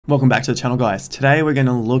Welcome back to the channel, guys. Today we're going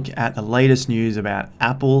to look at the latest news about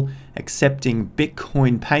Apple accepting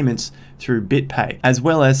Bitcoin payments through Bitpay, as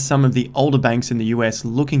well as some of the older banks in the US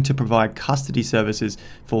looking to provide custody services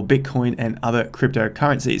for Bitcoin and other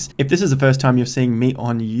cryptocurrencies. If this is the first time you're seeing me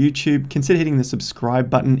on YouTube, consider hitting the subscribe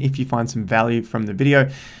button if you find some value from the video,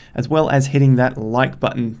 as well as hitting that like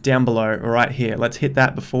button down below right here. Let's hit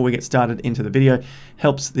that before we get started into the video.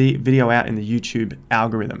 Helps the video out in the YouTube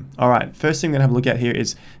algorithm. All right, first thing we're gonna have a look at here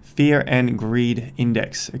is fear and greed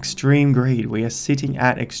index. Extreme greed. We are sitting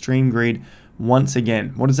at extreme greed once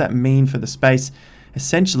again. What does that mean for the space?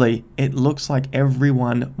 Essentially, it looks like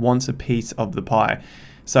everyone wants a piece of the pie.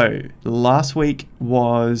 So last week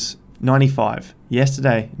was 95,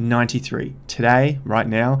 yesterday 93, today, right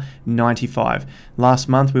now, 95. Last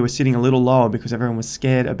month we were sitting a little lower because everyone was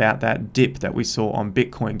scared about that dip that we saw on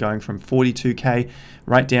Bitcoin going from 42k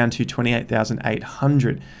right down to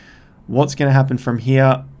 28,800. What's going to happen from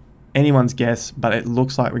here? Anyone's guess, but it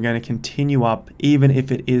looks like we're going to continue up even if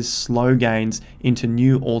it is slow gains into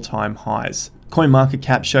new all-time highs.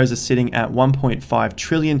 CoinMarketCap shows us sitting at 1.5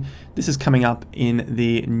 trillion. This is coming up in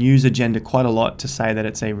the news agenda quite a lot to say that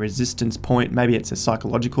it's a resistance point. Maybe it's a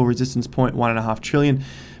psychological resistance point, 1.5 trillion.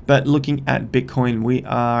 But looking at Bitcoin, we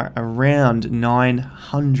are around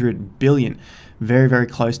 900 billion. Very, very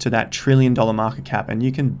close to that $1 trillion market cap. And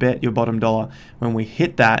you can bet your bottom dollar when we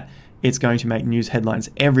hit that, it's going to make news headlines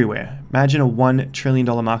everywhere. Imagine a $1 trillion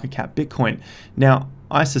market cap Bitcoin. Now,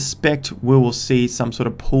 I suspect we will see some sort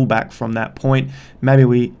of pullback from that point. Maybe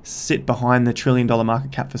we sit behind the $1 trillion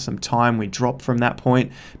market cap for some time, we drop from that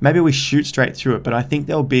point. Maybe we shoot straight through it, but I think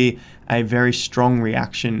there'll be a very strong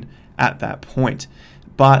reaction at that point.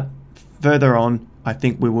 But further on, I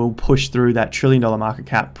think we will push through that $1 trillion market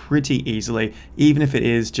cap pretty easily, even if it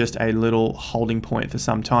is just a little holding point for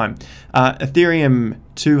some time. Ethereum,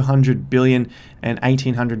 200 billion and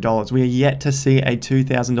 $1,800. We are yet to see a $2,000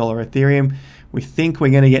 Ethereum. We think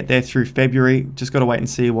we're going to get there through February. Just got to wait and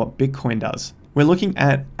see what Bitcoin does. We're looking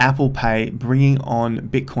at Apple Pay bringing on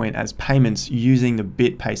Bitcoin as payments using the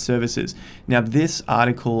Bitpay services. Now, this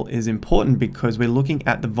article is important because we're looking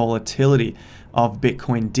at the volatility of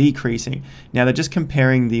Bitcoin decreasing. Now, they're just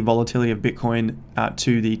comparing the volatility of Bitcoin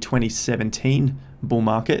to the 2017 bull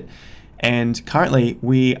market. And currently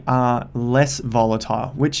we are less volatile,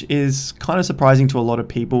 which is kind of surprising to a lot of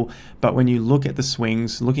people. But when you look at the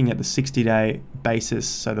swings, looking at the 60-day basis,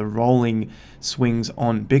 so the rolling swings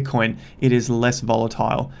on Bitcoin, it is less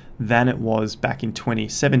volatile than it was back in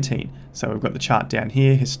 2017. So we've got the chart down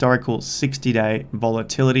here, historical 60-day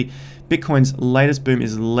volatility. Bitcoin's latest boom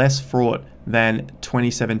is less fraught than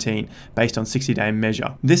 2017 based on 60-day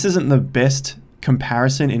measure. This isn't the best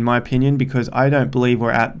comparison in my opinion because I don't believe we're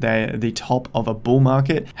at the top of a bull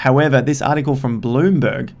market. However, this article from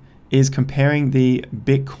Bloomberg is comparing the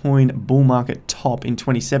Bitcoin bull market top in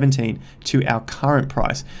 2017 to our current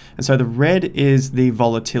price. And so the red is the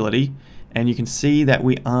volatility, and you can see that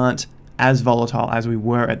we aren't as volatile as we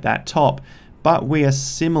were at that top, but we are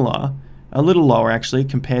similar, a little lower actually,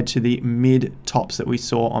 compared to the mid tops that we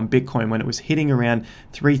saw on Bitcoin when it was hitting around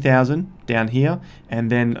 3,000 down here, and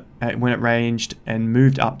then when it ranged and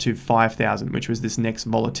moved up to 5,000, which was this next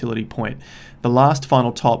volatility point. The last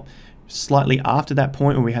final top slightly after that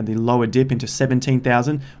point where we had the lower dip into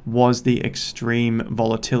 17,000 was the extreme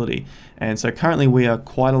volatility. And so currently we are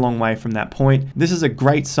quite a long way from that point. This is a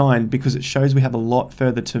great sign because it shows we have a lot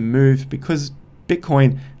further to move, because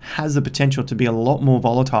Bitcoin has the potential to be a lot more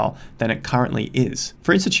volatile than it currently is.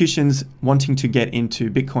 For institutions wanting to get into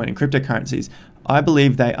Bitcoin and cryptocurrencies, I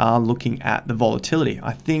believe they are looking at the volatility.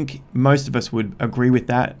 I think most of us would agree with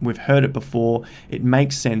that. We've heard it before. It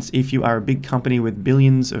makes sense. If you are a big company with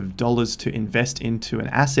billions of dollars to invest into an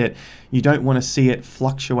asset, you don't want to see it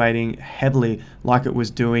fluctuating heavily like it was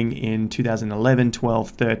doing in 2011, 12,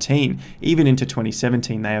 13, even into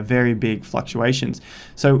 2017. They are very big fluctuations.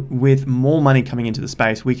 So with more money coming into the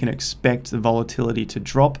space, we can expect the volatility to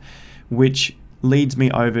drop, which leads me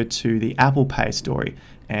over to the Apple Pay story.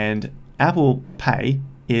 And Apple Pay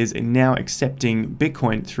is now accepting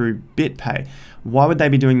Bitcoin through Bitpay. Why would they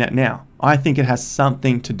be doing that now? I think it has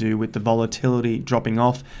something to do with the volatility dropping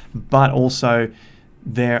off, but also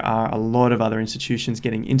there are a lot of other institutions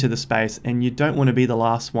getting into the space, and you don't want to be the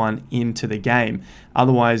last one into the game.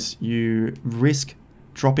 Otherwise, you risk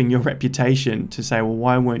dropping your reputation to say, well,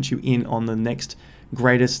 why weren't you in on the next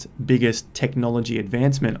greatest, biggest technology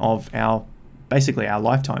advancement of basically our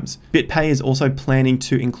lifetimes. Bitpay is also planning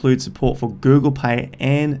to include support for Google Pay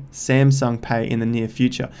and Samsung Pay in the near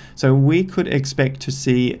future. So we could expect to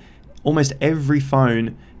see almost every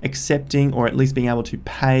phone accepting or at least being able to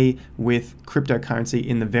pay with cryptocurrency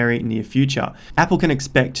in the very near future. Apple can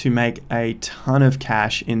expect to make a ton of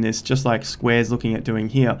cash in this, just like Square's looking at doing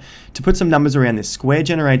here. To put some numbers around this, Square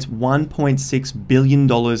generates $1.6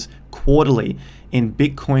 billion quarterly in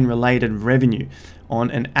Bitcoin related revenue on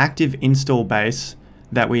an active install base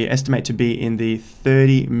that we estimate to be in the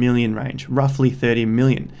 30 million range, roughly 30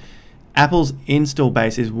 million. Apple's install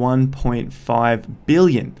base is 1.5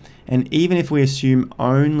 billion. And even if we assume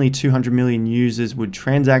only 200 million users would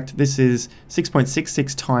transact, this is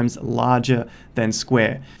 6.66 times larger than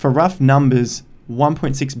Square. For rough numbers,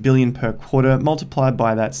 1.6 billion per quarter multiplied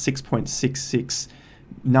by that 6.66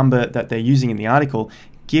 number that they're using in the article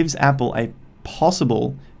gives Apple a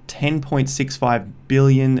possible 10.65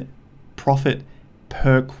 billion profit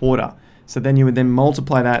per quarter. So then you would then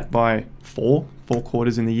multiply that by four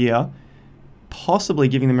quarters in the year, possibly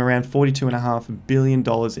giving them around $42.5 billion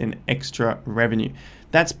in extra revenue.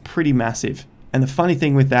 That's pretty massive. And the funny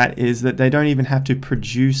thing with that is that they don't even have to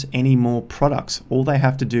produce any more products. All they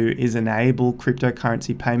have to do is enable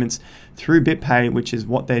cryptocurrency payments through Bitpay, which is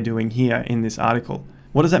what they're doing here in this article.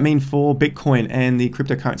 What does that mean for Bitcoin and the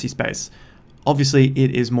cryptocurrency space? Obviously,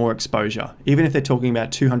 it is more exposure. Even if they're talking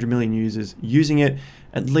about 200 million users using it,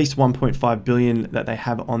 at least 1.5 billion that they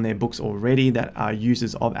have on their books already that are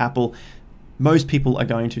users of Apple, most people are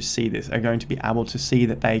going to see this, are going to be able to see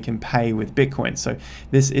that they can pay with Bitcoin. So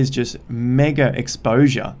this is just mega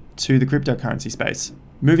exposure to the cryptocurrency space.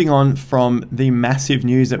 Moving on from the massive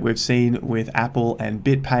news that we've seen with Apple and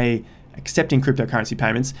Bitpay accepting cryptocurrency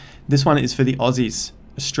payments, this one is for the Aussies.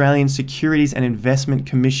 Australian Securities and Investment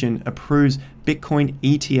Commission approves Bitcoin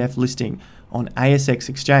ETF listing on ASX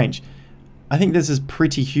exchange. I think this is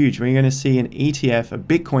pretty huge. We're going to see an ETF, a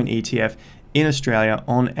Bitcoin ETF, in Australia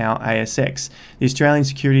on our ASX. The Australian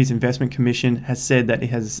Securities Investment Commission has said that it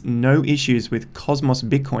has no issues with Cosmos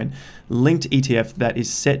Bitcoin linked ETF that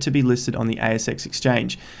is set to be listed on the ASX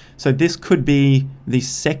exchange. So this could be the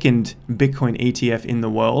second Bitcoin ETF in the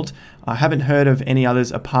world. I haven't heard of any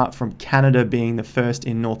others apart from Canada being the first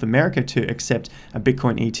in North America to accept a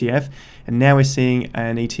Bitcoin ETF. And now we're seeing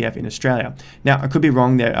an ETF in Australia. Now, I could be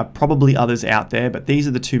wrong. There are probably others out there, but these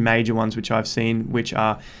are the two major ones which I've seen, which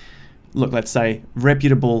are, look, let's say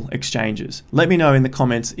reputable exchanges. Let me know in the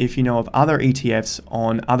comments if you know of other ETFs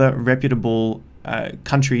on other reputable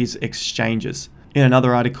countries' exchanges. In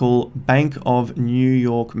another article, Bank of New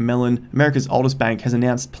York Mellon, America's oldest bank, has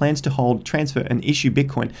announced plans to hold, transfer, and issue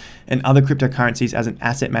Bitcoin and other cryptocurrencies as an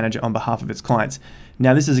asset manager on behalf of its clients.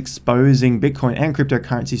 Now, this is exposing Bitcoin and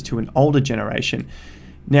cryptocurrencies to an older generation.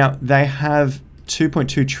 Now, they have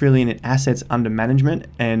 2.2 trillion in assets under management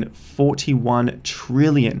and 41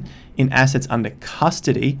 trillion in assets under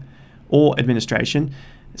custody or administration.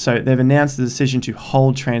 So they've announced the decision to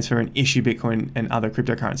hold, transfer, and issue Bitcoin and other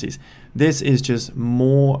cryptocurrencies. This is just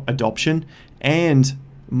more adoption and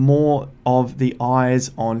more of the eyes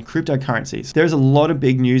on cryptocurrencies. There's a lot of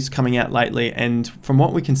big news coming out lately, and from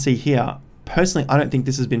what we can see here, personally, I don't think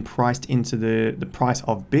this has been priced into the price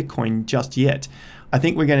of Bitcoin just yet. I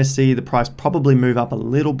think we're going to see the price probably move up a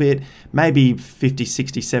little bit, maybe 50,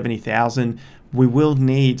 60, 70,000. We will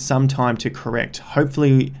need some time to correct.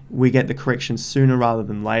 Hopefully we get the correction sooner rather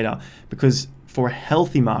than later, because for a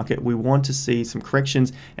healthy market, we want to see some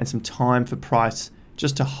corrections and some time for price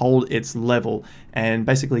just to hold its level and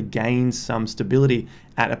basically gain some stability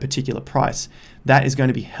at a particular price. That is going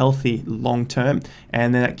to be healthy long term,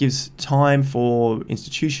 and then that gives time for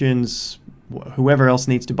institutions, whoever else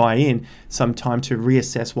needs to buy in, some time to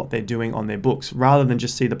reassess what they're doing on their books, rather than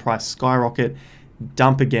just see the price skyrocket,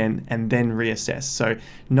 dump again, and then reassess. So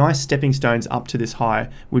nice stepping stones up to this high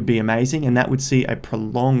would be amazing, and that would see a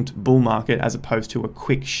prolonged bull market as opposed to a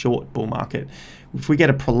quick short bull market. If we get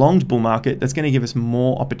a prolonged bull market, that's going to give us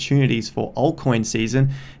more opportunities for altcoin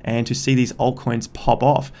season and to see these altcoins pop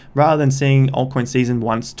off, rather than seeing altcoin season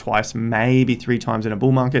once, twice, maybe 3 times in a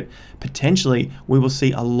bull market. Potentially we will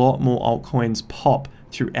see a lot more altcoins pop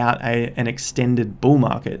throughout an extended bull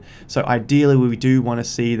market. So ideally we do want to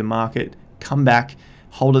see the market come back,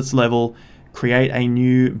 hold its level, create a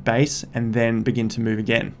new base, and then begin to move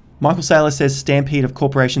again. Michael Saylor says stampede of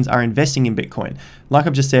corporations are investing in Bitcoin. Like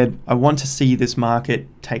I've just said, I want to see this market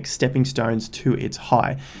take stepping stones to its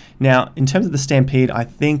high. Now, in terms of the stampede, I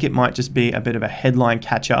think it might just be a bit of a headline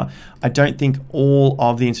catcher. I don't think all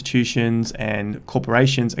of the institutions and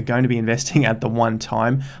corporations are going to be investing at the one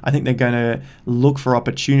time. I think they're going to look for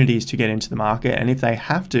opportunities to get into the market, and if they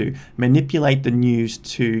have to, manipulate the news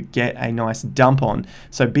to get a nice dump on.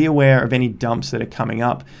 So be aware of any dumps that are coming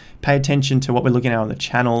up. Pay attention to what we're looking at on the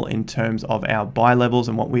channel in terms of our buy levels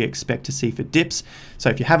and what we expect to see for dips.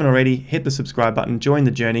 So if you haven't already, hit the subscribe button, join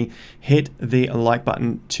the journey, hit the like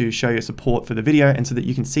button to show your support for the video and so that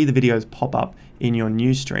you can see the videos pop up in your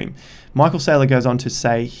news stream. Michael Saylor goes on to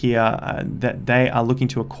say here that they are looking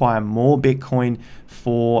to acquire more Bitcoin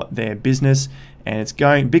for their business, and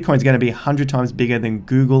Bitcoin's going to be 100 times bigger than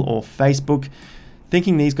Google or Facebook.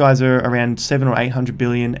 Thinking these guys are around 700 or 800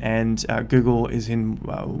 billion, and Google is in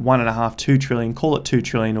 1.5, 2 trillion, call it 2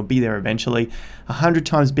 trillion, or be there eventually. 100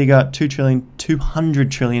 times bigger, 2 trillion, 200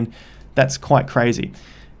 trillion, that's quite crazy.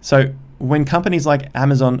 So when companies like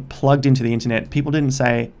Amazon plugged into the internet, people didn't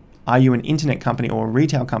say, are you an internet company or a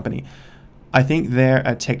retail company? I think they're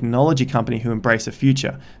a technology company who embrace the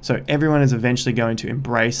future. So everyone is eventually going to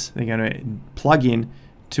embrace, they're going to plug in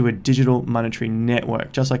to a digital monetary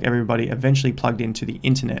network, just like everybody eventually plugged into the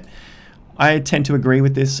internet. I tend to agree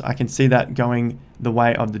with this. I can see that going the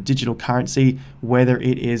way of the digital currency, whether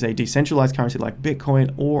it is a decentralized currency like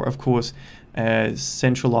Bitcoin or, of course, a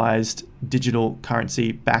centralized digital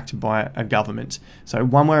currency backed by a government. So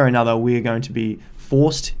one way or another, we are going to be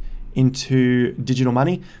forced into digital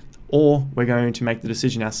money, or we're going to make the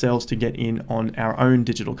decision ourselves to get in on our own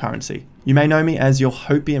digital currency. You may know me as your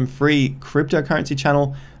Hopium-Free cryptocurrency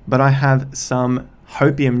channel, but I have some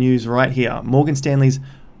Hopium news right here. Morgan Stanley's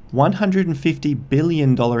 $150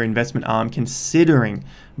 billion investment arm considering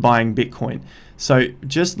buying Bitcoin. So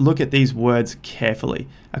just look at these words carefully.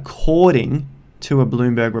 According to a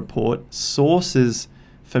Bloomberg report, sources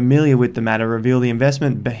familiar with the matter reveal the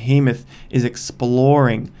investment behemoth is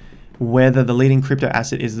exploring whether the leading crypto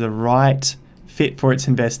asset is the right fit for its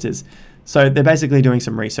investors. So they're basically doing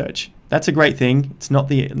some research. That's a great thing.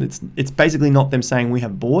 It's basically not them saying we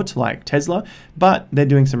have bought like Tesla, but they're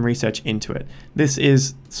doing some research into it. This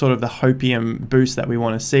is sort of the hopium boost that we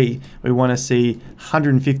want to see. We want to see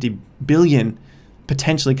 150 billion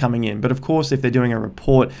potentially coming in. But of course, if they're doing a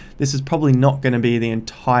report, this is probably not going to be the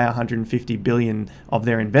entire 150 billion of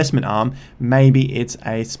their investment arm. Maybe it's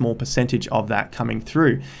a small percentage of that coming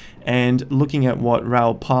through. And looking at what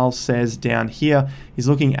Raoul Pal says down here, he's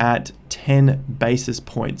looking at 10 basis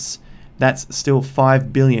points. That's still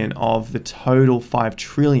 5 billion of the total 5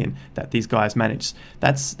 trillion that these guys manage.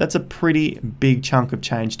 That's a pretty big chunk of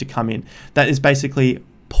change to come in. That is basically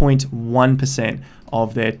 0.1%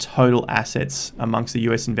 of their total assets amongst the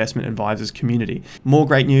US investment advisors community. More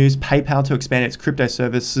great news, PayPal to expand its crypto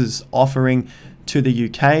services offering to the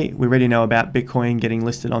UK. We already know about Bitcoin getting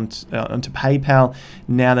listed onto PayPal.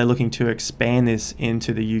 Now they're looking to expand this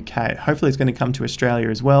into the UK. Hopefully it's going to come to Australia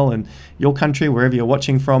as well, and your country, wherever you're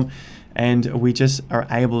watching from. And we just are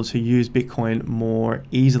able to use Bitcoin more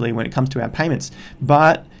easily when it comes to our payments.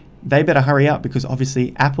 But they better hurry up, because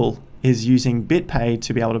obviously Apple is using Bitpay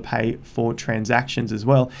to be able to pay for transactions as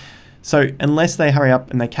well. So unless they hurry up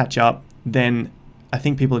and they catch up, then I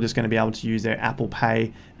think people are just going to be able to use their Apple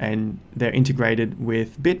Pay, and they're integrated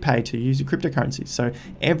with Bitpay to use the cryptocurrencies. So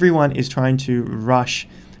everyone is trying to rush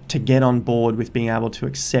to get on board with being able to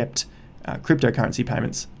accept cryptocurrency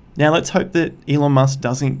payments. Now let's hope that Elon Musk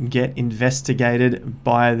doesn't get investigated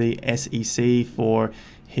by the SEC for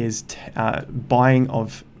his buying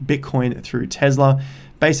of Bitcoin through Tesla.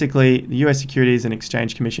 Basically, the US Securities and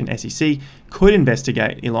Exchange Commission, SEC, could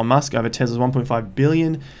investigate Elon Musk over Tesla's 1.5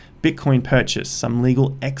 billion Bitcoin purchase. Some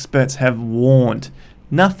legal experts have warned.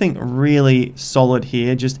 Nothing really solid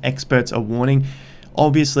here, just experts are warning.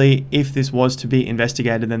 Obviously, if this was to be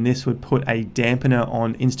investigated, then this would put a dampener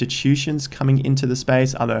on institutions coming into the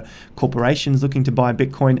space, other corporations looking to buy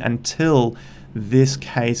Bitcoin, until this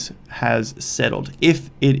case has settled.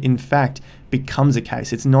 If it in fact becomes a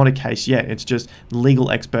case, it's not a case yet, it's just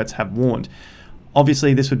legal experts have warned.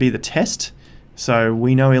 Obviously, this would be the test. So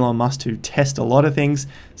we know Elon Musk to test a lot of things.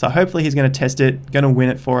 So hopefully he's going to test it, going to win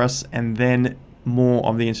it for us, and then more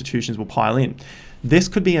of the institutions will pile in. This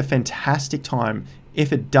could be a fantastic time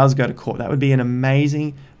if it does go to court. That would be an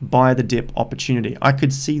amazing buy the dip opportunity. I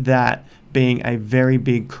could see that being a very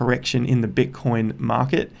big correction in the Bitcoin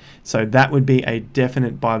market. So that would be a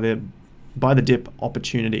definite buy the dip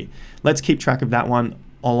opportunity. Let's keep track of that one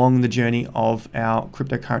along the journey of our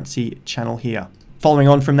cryptocurrency channel here. Following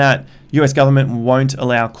on from that, US government won't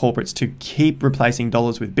allow corporates to keep replacing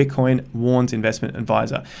dollars with Bitcoin, warns investment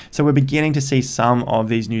advisor. So we're beginning to see some of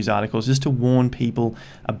these news articles just to warn people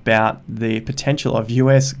about the potential of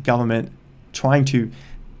US government trying to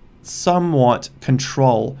somewhat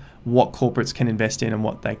control what corporates can invest in and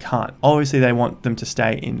what they can't. Obviously, they want them to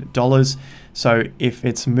stay in dollars. So if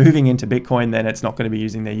it's moving into Bitcoin, then it's not going to be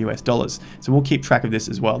using their US dollars. So we'll keep track of this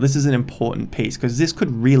as well. This is an important piece because this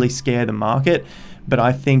could really scare the market. But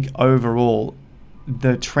I think overall,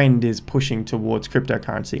 the trend is pushing towards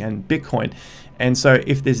cryptocurrency and Bitcoin. And so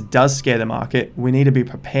if this does scare the market, we need to be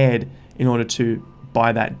prepared in order to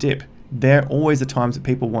buy that dip. There are always the times that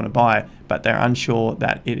people want to buy, but they're unsure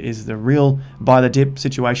that it is the real buy the dip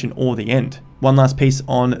situation or the end. One last piece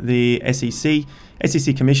on the SEC.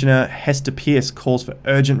 SEC Commissioner Hester Peirce calls for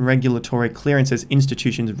urgent regulatory clearance as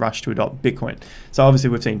institutions rush to adopt Bitcoin. So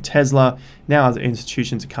obviously we've seen Tesla, now other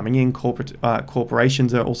institutions are coming in,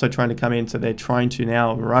 corporations are also trying to come in, so they're trying to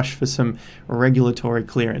now rush for some regulatory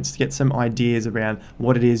clearance to get some ideas around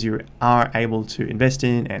what it is you are able to invest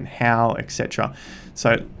in and how, etc.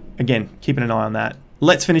 So again, keeping an eye on that.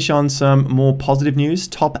 Let's finish on some more positive news.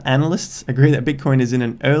 Top analysts agree that Bitcoin is in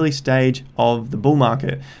an early stage of the bull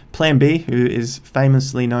market. Plan B, who is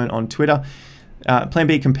famously known on Twitter, Plan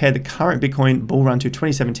B compared the current Bitcoin bull run to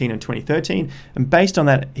 2017 and 2013, and based on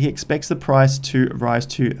that, he expects the price to rise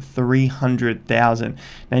to 300,000.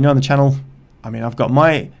 Now, you know, on the channel, I mean, I've got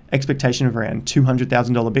my expectation of around $200,000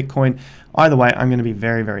 Bitcoin. Either way, I'm going to be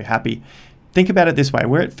very, very happy. Think about it this way: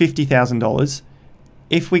 we're at $50,000.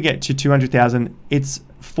 If we get to 200,000, it's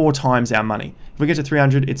 4 times our money. If we get to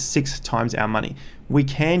 300, it's 6 times our money. We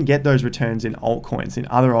can get those returns in altcoins, in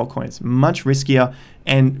other altcoins, much riskier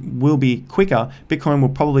and will be quicker. Bitcoin will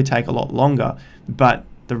probably take a lot longer, but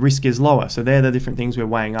the risk is lower. So they're the different things we're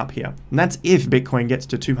weighing up here. And that's if Bitcoin gets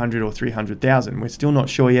to 200 or 300,000. We're still not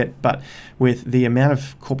sure yet, but with the amount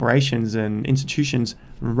of corporations and institutions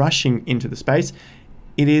rushing into the space,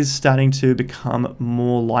 it is starting to become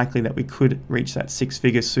more likely that we could reach that 6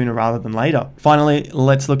 figures sooner rather than later. Finally,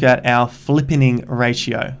 let's look at our flippening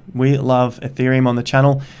ratio. We love Ethereum on the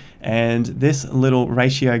channel, and this little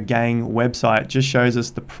ratio gang website just shows us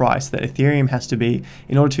the price that Ethereum has to be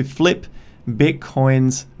in order to flip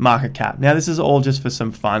Bitcoin's market cap. Now, this is all just for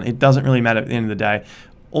some fun. It doesn't really matter at the end of the day.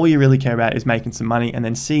 All you really care about is making some money and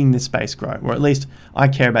then seeing the space grow, or at least I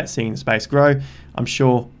care about seeing the space grow. I'm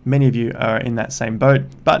sure many of you are in that same boat,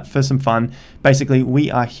 but for some fun, basically we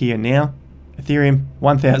are here now. Ethereum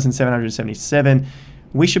 1,777.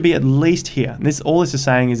 We should be at least here. And all this is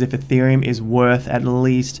saying is if Ethereum is worth at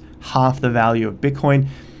least half the value of Bitcoin,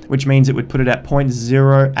 which means it would put it at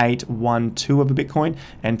 0.0812 of a Bitcoin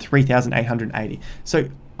and 3,880. So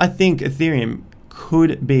I think Ethereum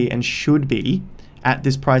could be and should be at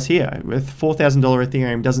this price here. With $4,000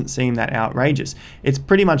 Ethereum doesn't seem that outrageous. It's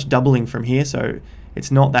pretty much doubling from here, so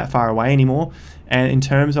it's not that far away anymore. And in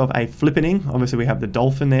terms of a flippening, obviously we have the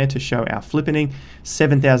dolphin there to show our flippening,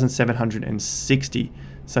 7,760.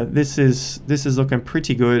 So this is looking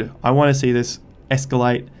pretty good. I want to see this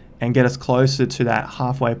escalate and get us closer to that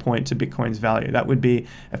halfway point to Bitcoin's value. That would be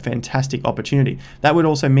a fantastic opportunity. That would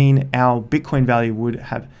also mean our Bitcoin value would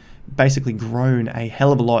have basically grown a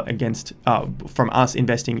hell of a lot against from us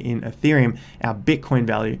investing in Ethereum. Our Bitcoin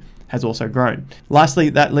value has also grown. Lastly,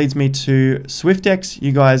 that leads me to SwiftX.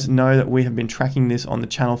 You guys know that we have been tracking this on the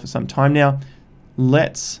channel for some time now.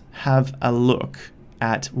 Let's have a look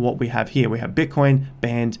at what we have here. We have Bitcoin,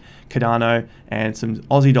 Band, Cardano, and some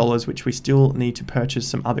Aussie dollars, which we still need to purchase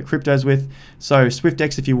some other cryptos with. So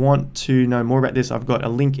SwiftX, if you want to know more about this, I've got a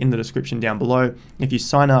link in the description down below. If you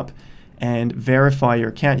sign up and verify your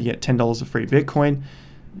account, you get $10 of free Bitcoin.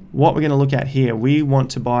 What we're going to look at here, we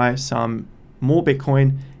want to buy some more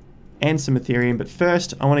Bitcoin and some Ethereum, but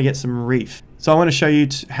first I want to get some Reef. So I want to show you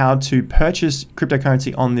how to purchase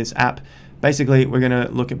cryptocurrency on this app. Basically, we're going to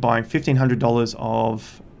look at buying $1,500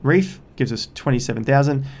 of Reef, gives us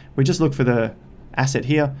 27,000. We just look for the asset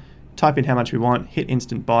here, type in how much we want, hit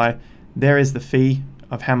instant buy. There is the fee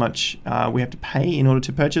of how much we have to pay in order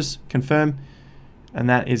to purchase, confirm. And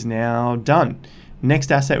that is now done.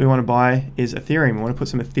 Next asset we want to buy is Ethereum. We want to put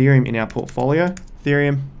some Ethereum in our portfolio.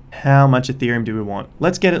 Ethereum, how much Ethereum do we want?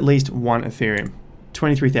 Let's get at least 1 Ethereum.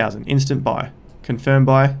 23,000, instant buy. Confirm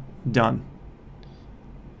buy, done.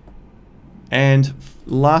 And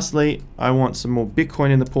lastly, I want some more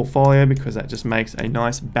Bitcoin in the portfolio because that just makes a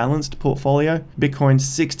nice balanced portfolio. Bitcoin,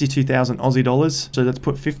 62,000 Aussie dollars. So let's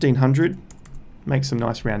put 1,500, make some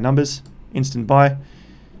nice round numbers. Instant buy.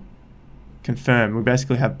 Confirm. We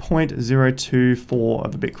basically have 0.024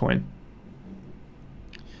 of a Bitcoin.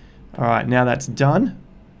 All right, now that's done.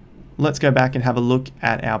 let's go back and have a look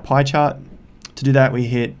at our pie chart. To do that, we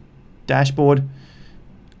hit dashboard,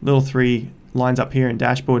 little 3 lines up here in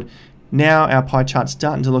dashboard. Now our pie chart's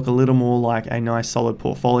starting to look a little more like a nice solid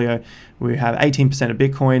portfolio. We have 18% of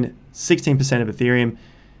Bitcoin, 16% of Ethereum,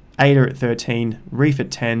 ADA at 13, Reef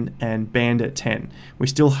at 10, and Band at 10. We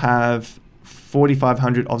still have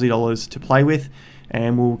 4,500 Aussie dollars to play with,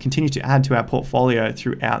 and we'll continue to add to our portfolio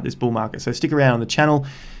throughout this bull market. So stick around on the channel,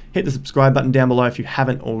 hit the subscribe button down below if you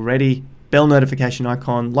haven't already, bell notification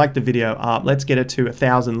icon, like the video up. Let's get it to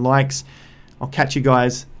 1,000 likes. I'll catch you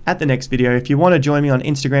guys at the next video. If you want to join me on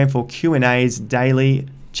Instagram for Q&As daily,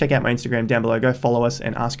 check out my Instagram down below. Go follow us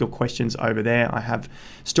and ask your questions over there. I have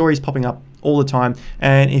stories popping up all the time.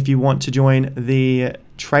 And if you want to join the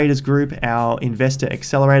traders group, our investor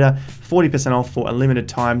accelerator, 40% off for a limited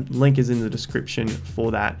time. Link is in the description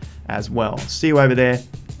for that as well. See you over there,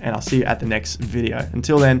 and I'll see you at the next video.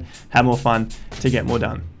 Until then, have more fun to get more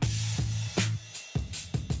done.